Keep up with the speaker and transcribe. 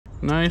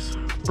Nice,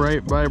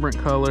 bright, vibrant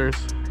colors.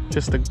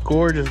 Just a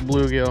gorgeous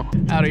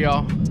bluegill. Howdy,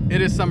 y'all. It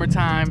is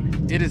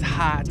summertime. It is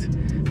hot.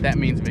 That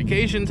means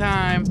vacation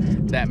time.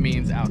 That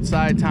means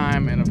outside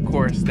time. And of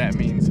course, that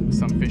means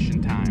some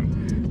fishing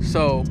time.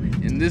 So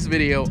in this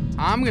video,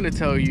 I'm gonna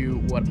tell you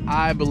what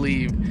I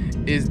believe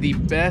is the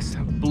best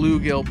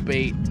bluegill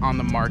bait on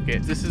the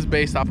market. This is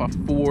based off of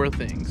 4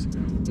 things.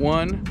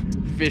 1,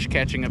 fish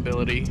catching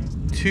ability.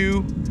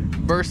 2,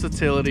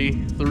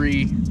 versatility.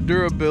 3,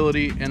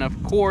 durability. And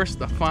of course,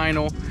 the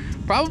final,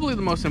 probably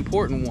the most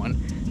important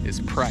one, is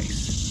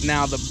price.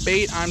 Now, the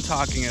bait I'm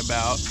talking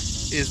about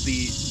is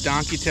the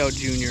Donkey Tail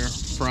Jr.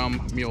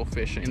 from Mule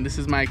Fishing. And this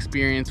is my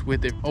experience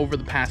with it over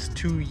the past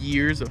 2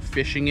 years of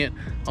fishing it,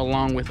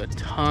 along with a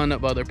ton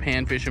of other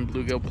panfish and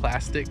bluegill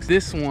plastics.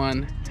 This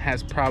one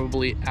has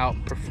probably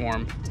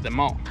outperformed them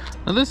all.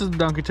 Now, this is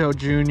Donkey Tail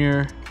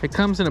Jr. It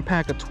comes in a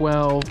pack of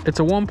 12.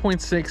 It's a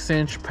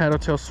 1.6-inch paddle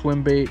tail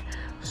swim bait.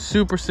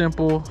 Super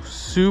simple,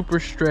 super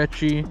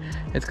stretchy.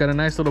 It's got a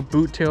nice little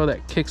boot tail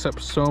that kicks up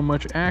so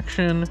much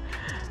action.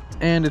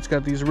 And it's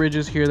got these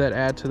ridges here that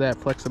add to that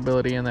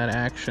flexibility and that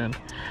action.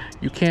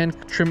 You can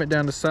trim it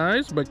down to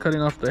size by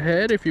cutting off the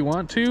head if you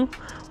want to,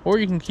 or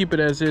you can keep it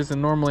as is, and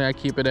normally I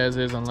keep it as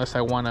is unless I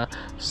want to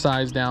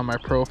size down my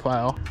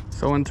profile.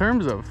 So in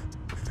terms of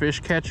fish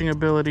catching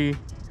ability,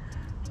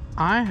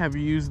 I have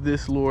used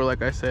this lure,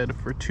 like I said,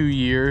 for 2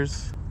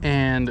 years,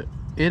 and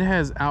it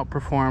has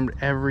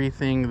outperformed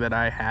everything that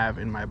I have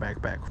in my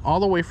backpack. All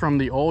the way from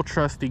the old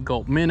trusty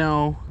Gulp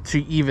Minnow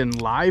to even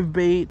live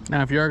bait.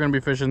 Now, if you are going to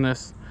be fishing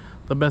this,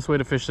 the best way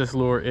to fish this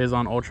lure is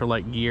on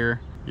ultralight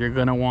gear. You're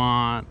gonna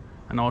want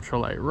an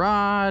ultralight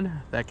rod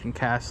that can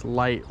cast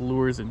light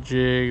lures and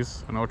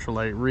jigs, an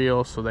ultralight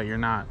reel so that you're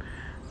not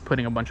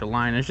putting a bunch of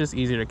line. It's just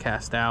easier to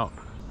cast out.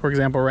 For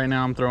example, right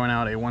now I'm throwing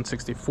out a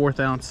 1/64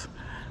 ounce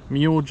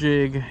mule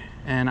jig,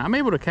 and I'm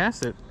able to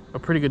cast it a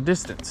pretty good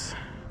distance.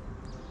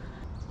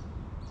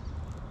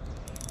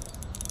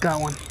 Got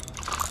one.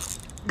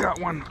 Got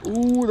one.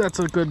 Ooh, that's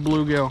a good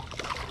bluegill.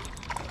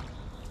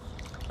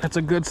 That's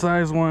a good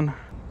size one.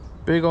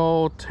 Big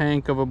old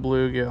tank of a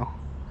bluegill,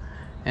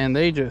 and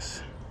they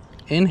just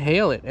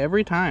inhale it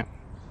every time.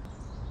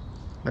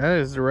 That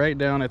is right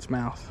down its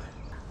mouth.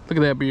 Look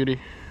at that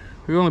beauty.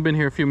 We've only been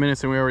here a few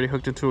minutes and we already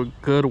hooked into a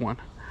good one.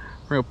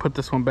 We're gonna put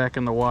this one back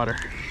in the water.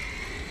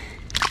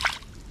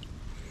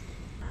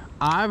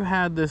 I've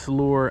had this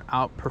lure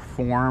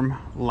outperform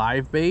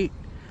live bait,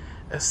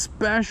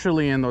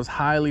 especially in those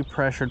highly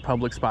pressured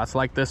public spots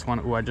like this one.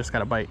 Ooh, I just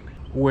got a bite.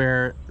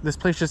 Where this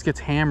place just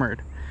gets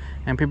hammered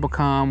and people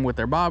come with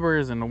their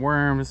bobbers and the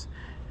worms,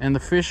 and the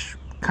fish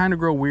kind of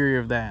grow weary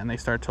of that and they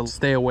start to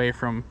stay away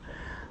from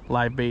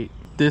live bait.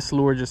 This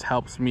lure just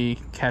helps me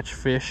catch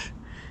fish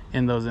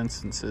in those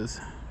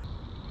instances.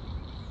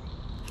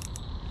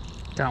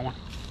 Got one.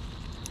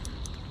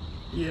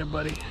 Yeah,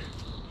 buddy.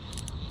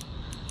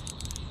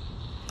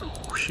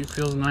 Oh, she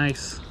feels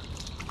nice.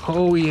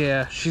 Oh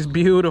yeah, she's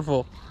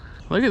beautiful.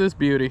 Look at this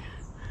beauty.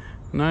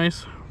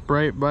 Nice,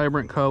 bright,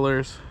 vibrant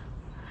colors.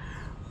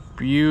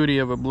 Beauty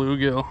of a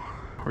bluegill.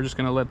 We're just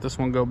gonna let this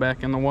one go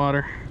back in the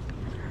water.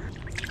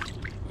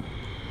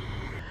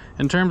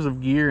 In terms of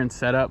gear and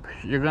setup,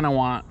 you're gonna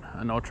want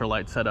an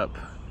ultralight setup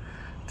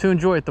to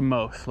enjoy it the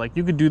most. Like,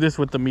 you could do this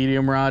with the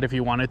medium rod if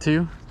you wanted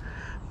to,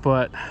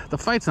 but the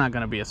fight's not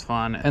gonna be as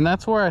fun. And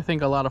that's where I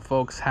think a lot of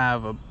folks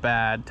have a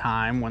bad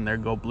time when they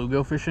go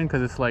bluegill fishing,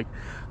 because it's like,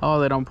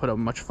 oh, they don't put up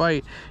much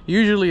fight.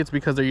 Usually it's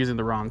because they're using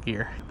the wrong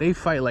gear. They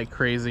fight like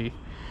crazy.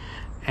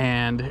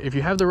 And if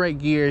you have the right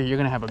gear, you're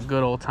gonna have a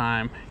good old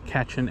time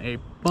catching a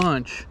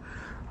bunch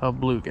of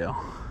bluegill.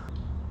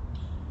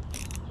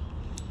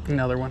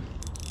 Another one.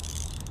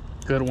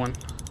 Good one.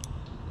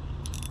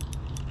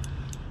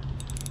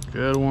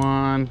 Good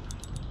one.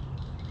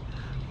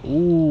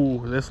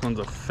 Ooh, this one's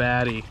a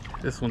fatty.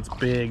 This one's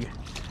big.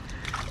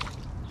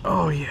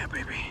 Oh yeah,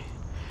 baby.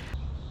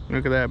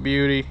 Look at that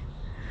beauty.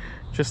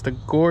 Just a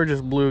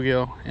gorgeous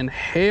bluegill.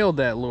 Inhaled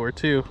that lure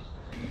too.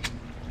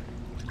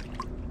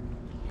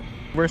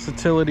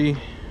 Versatility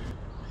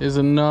is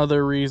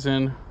another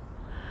reason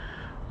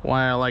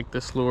why I like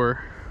this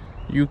lure.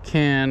 You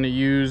can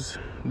use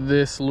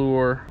this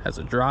lure as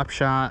a drop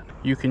shot.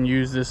 You can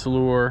use this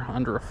lure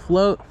under a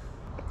float,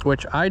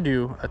 which I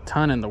do a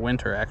ton in the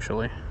winter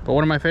actually. But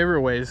one of my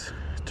favorite ways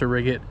to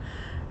rig it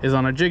is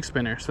on a jig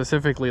spinner,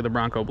 specifically the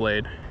Bronco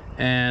blade.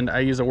 And I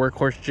use a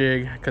workhorse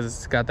jig because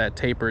it's got that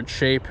tapered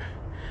shape.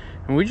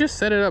 And we just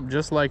set it up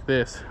just like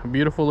this. A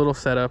beautiful little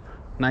setup,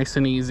 nice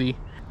and easy.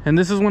 And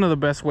this is one of the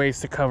best ways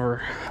to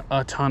cover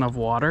a ton of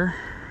water,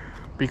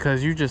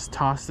 because you just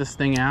toss this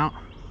thing out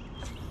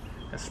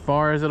as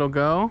far as it'll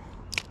go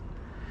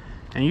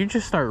and you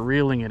just start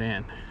reeling it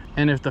in.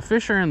 And if the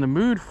fish are in the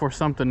mood for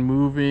something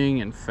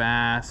moving and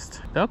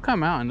fast, they'll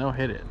come out and they'll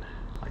hit it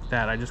like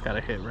that. I just got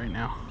a hit right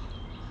now,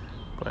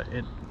 but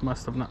it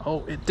must have not.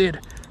 Oh, it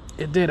did.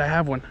 It did. I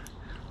have one.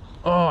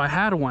 Oh, I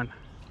had one.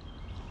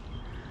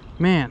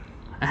 Man,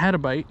 I had a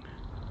bite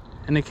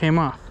and it came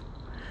off.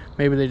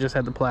 Maybe they just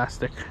had the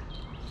plastic.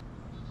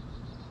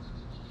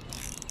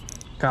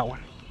 Got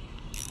one.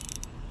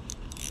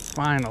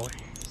 Finally.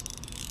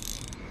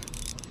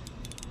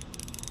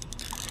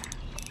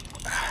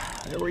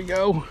 There we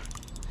go.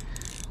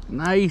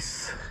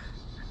 Nice.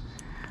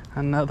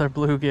 Another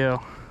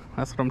bluegill.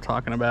 That's what I'm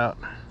talking about.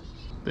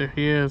 There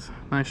he is.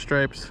 Nice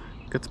stripes.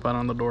 Good spot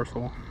on the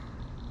dorsal.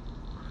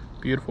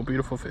 Beautiful,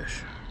 beautiful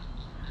fish.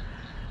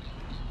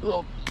 A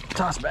little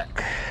toss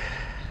back.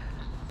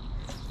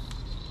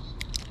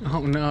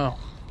 Oh no.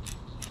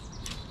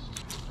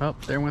 Oh,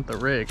 there went the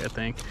rig, I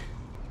think.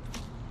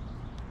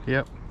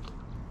 Yep.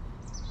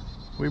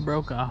 We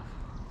broke off.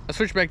 Let's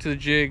switch back to the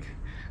jig.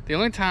 The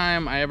only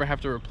time I ever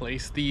have to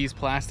replace these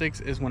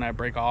plastics is when I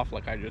break off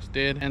like I just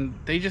did, and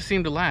they just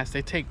seem to last.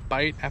 They take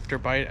bite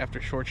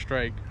after short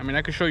strike. I mean,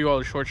 I could show you all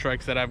the short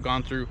strikes that I've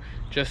gone through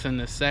just in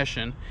this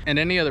session, and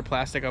any other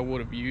plastic I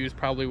would have used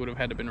probably would have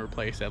had to been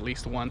replaced at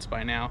least once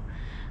by now.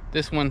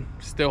 This one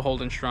still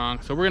holding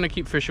strong, so we're gonna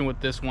keep fishing with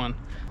this one.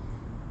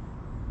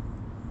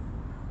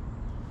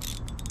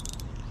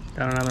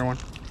 Got another one.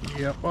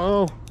 Yep.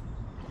 Oh,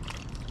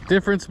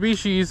 different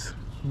species.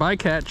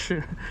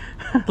 Bycatch.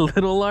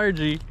 Little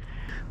largie.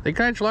 They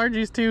catch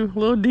largies too.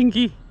 Little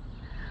dinky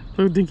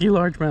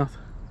largemouth.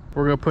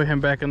 We're gonna put him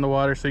back in the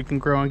water so he can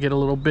grow and get a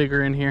little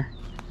bigger in here.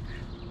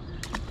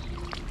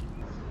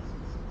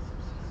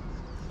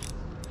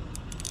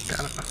 Got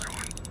another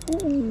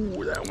one.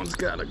 Ooh, that one's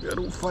got a good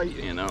old fight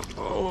in it.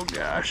 Oh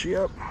gosh,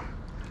 yep.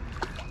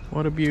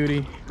 What a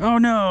beauty. Oh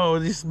no,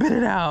 just spit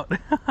it out.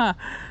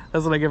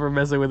 That's what I get for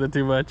messing with it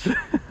too much.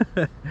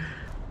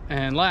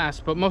 And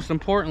last but most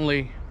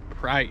importantly,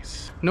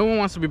 price. No one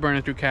wants to be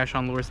burning through cash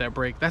on lures that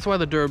break. That's why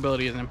the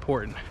durability is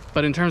important.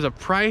 But in terms of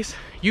price,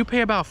 you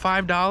pay about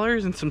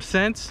 $5 and some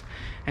cents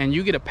and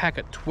you get a pack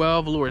of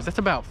 12 lures. That's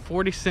about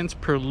 40 cents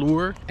per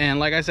lure. And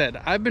like I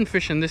said, I've been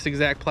fishing this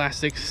exact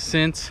plastic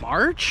since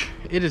March.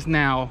 It is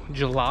now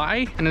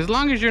July. And as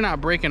long as you're not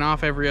breaking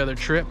off every other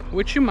trip,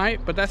 which you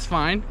might, but that's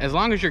fine. As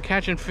long as you're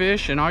catching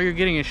fish and all you're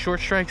getting is short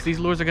strikes, these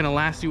lures are gonna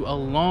last you a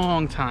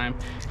long time.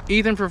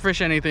 Ethan for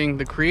Fish Anything,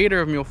 the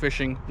creator of mule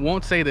fishing,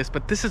 won't say this,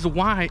 but this is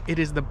why it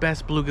is the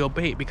best bluegill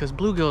bait, because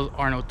bluegills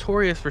are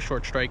notorious for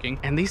short striking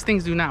and these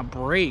things do not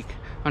break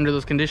under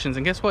those conditions.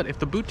 And guess what? If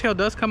the boot tail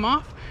does come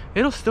off,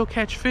 it'll still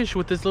catch fish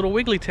with this little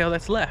wiggly tail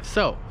that's left.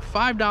 So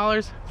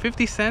 $5,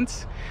 50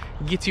 cents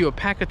gets you a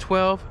pack of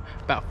 12,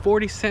 about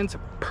 40 cents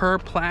per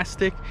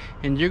plastic,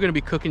 and you're gonna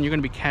be cooking, you're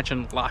gonna be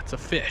catching lots of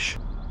fish.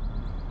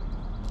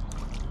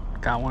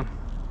 Got one.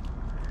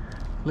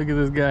 Look at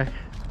this guy,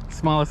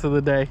 smallest of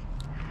the day.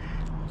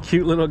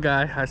 Cute little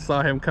guy. I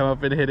saw him come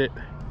up and hit it.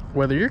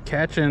 Whether you're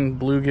catching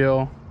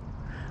bluegill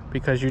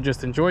because you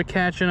just enjoy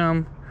catching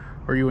them,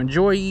 or you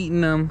enjoy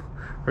eating them,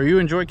 or you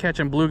enjoy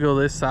catching bluegill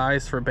this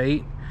size for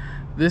bait,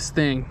 this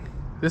thing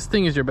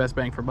is your best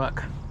bang for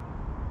buck.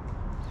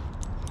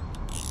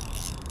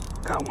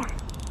 Got one.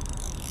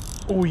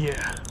 Oh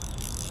yeah.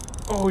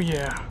 Oh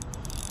yeah.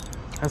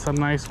 That's a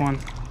nice one.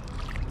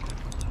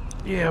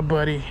 Yeah,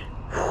 buddy.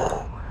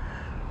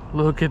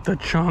 Look at the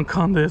chunk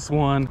on this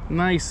one.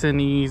 Nice and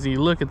easy.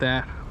 Look at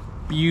that.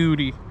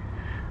 Beauty.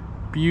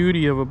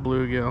 Beauty of a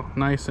bluegill.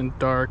 Nice and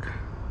dark.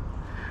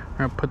 I'm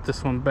gonna put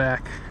this one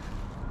back.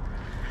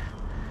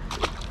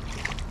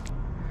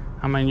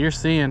 I mean, you're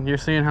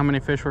seeing how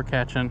many fish we're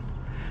catching.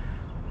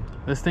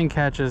 This thing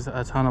catches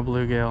a ton of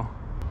bluegill.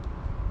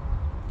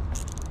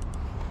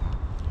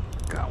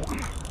 Got one.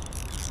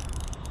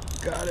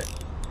 Got it.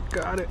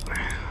 Got it.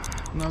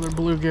 Another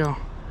bluegill.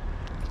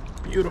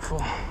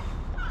 Beautiful.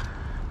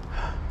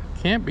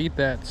 Can't beat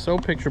that. So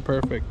picture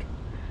perfect.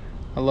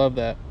 I love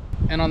that.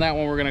 And on that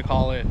one, we're gonna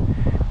call it.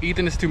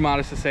 Ethan is too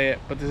modest to say it,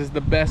 but this is the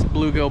best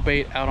bluegill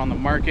bait out on the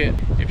market.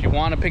 If you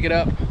want to pick it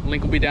up,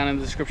 link will be down in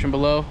the description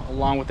below,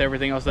 along with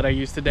everything else that I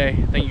used today.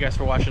 Thank you guys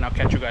for watching. I'll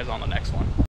catch you guys on the next one.